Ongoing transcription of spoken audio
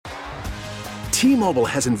T-Mobile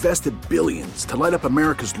has invested billions to light up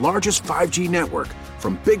America's largest 5G network,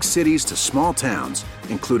 from big cities to small towns,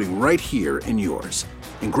 including right here in yours.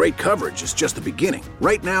 And great coverage is just the beginning.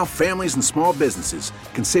 Right now, families and small businesses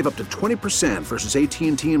can save up to 20% versus AT&T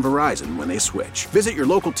and Verizon when they switch. Visit your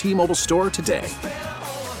local T-Mobile store today.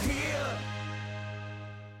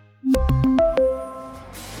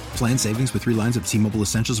 Plan savings with 3 lines of T-Mobile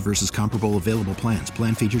Essentials versus comparable available plans.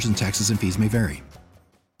 Plan features and taxes and fees may vary.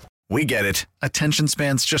 We get it. Attention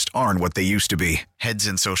spans just aren't what they used to be. Heads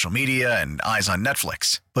in social media and eyes on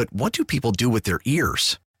Netflix. But what do people do with their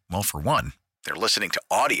ears? Well, for one, they're listening to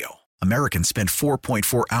audio. Americans spend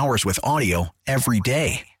 4.4 hours with audio every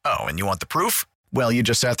day. Oh, and you want the proof? Well, you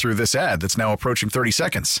just sat through this ad that's now approaching 30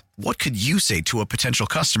 seconds. What could you say to a potential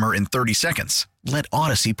customer in 30 seconds? Let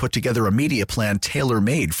Odyssey put together a media plan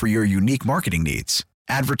tailor-made for your unique marketing needs.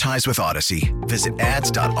 Advertise with Odyssey. Visit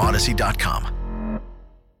ads.odyssey.com.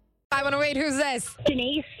 5108, who's this?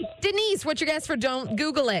 Denise. Denise, what's your guess for Don't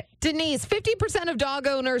Google It? Denise, 50% of dog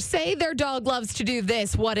owners say their dog loves to do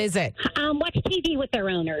this. What is it? Watch TV with their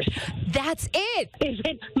owners. That's it.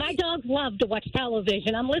 My dogs love to watch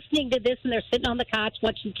television. I'm listening to this, and they're sitting on the couch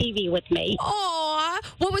watching TV with me. Aw,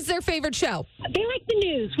 what was their favorite show? They like the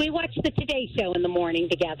news. We watch the Today Show in the morning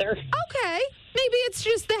together. Okay. Maybe it's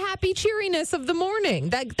just the happy cheeriness of the morning.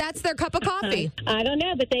 That's their cup of coffee. I don't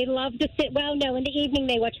know, but they love to sit. Well, no, in the evening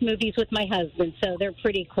they watch movies with my husband, so they're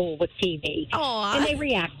pretty cool with TV. Aww. And they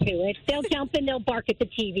react to it. They'll jump and they'll bark at the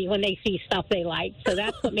TV when they see stuff they like. So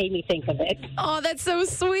that's what made me think of it. Oh, that's so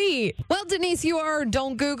sweet. Well, Denise, you are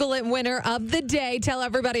Don't Google It winner of the day. Tell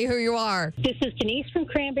everybody who you are. This is Denise from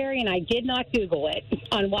Cranberry, and I did not Google it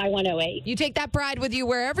on Y108. You take that pride with you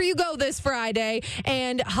wherever you go this Friday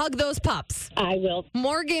and hug those pups. I will.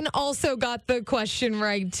 Morgan also got the question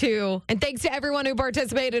right, too. And thanks to everyone who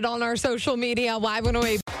participated on our social media,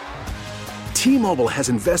 Y108. T-Mobile has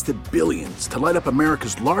invested billions to light up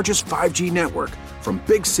America's largest 5G network, from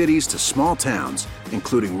big cities to small towns,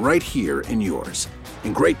 including right here in yours.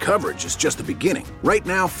 And great coverage is just the beginning. Right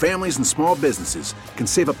now, families and small businesses can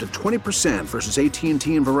save up to 20% versus AT&T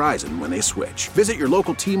and Verizon when they switch. Visit your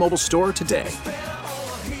local T-Mobile store today.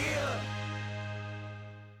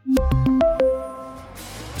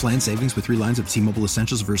 Plan savings with 3 lines of T-Mobile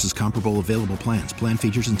Essentials versus comparable available plans. Plan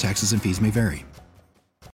features and taxes and fees may vary.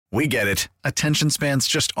 We get it. Attention spans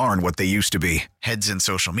just aren't what they used to be. Heads in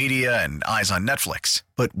social media and eyes on Netflix.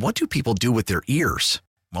 But what do people do with their ears?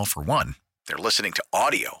 Well, for one, they're listening to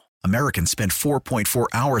audio. Americans spend 4.4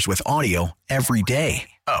 hours with audio every day.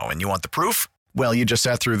 Oh, and you want the proof? Well, you just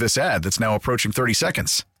sat through this ad that's now approaching 30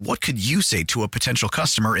 seconds. What could you say to a potential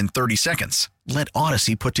customer in 30 seconds? Let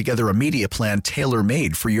Odyssey put together a media plan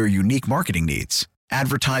tailor-made for your unique marketing needs.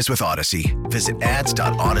 Advertise with Odyssey. Visit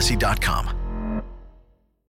ads.odyssey.com.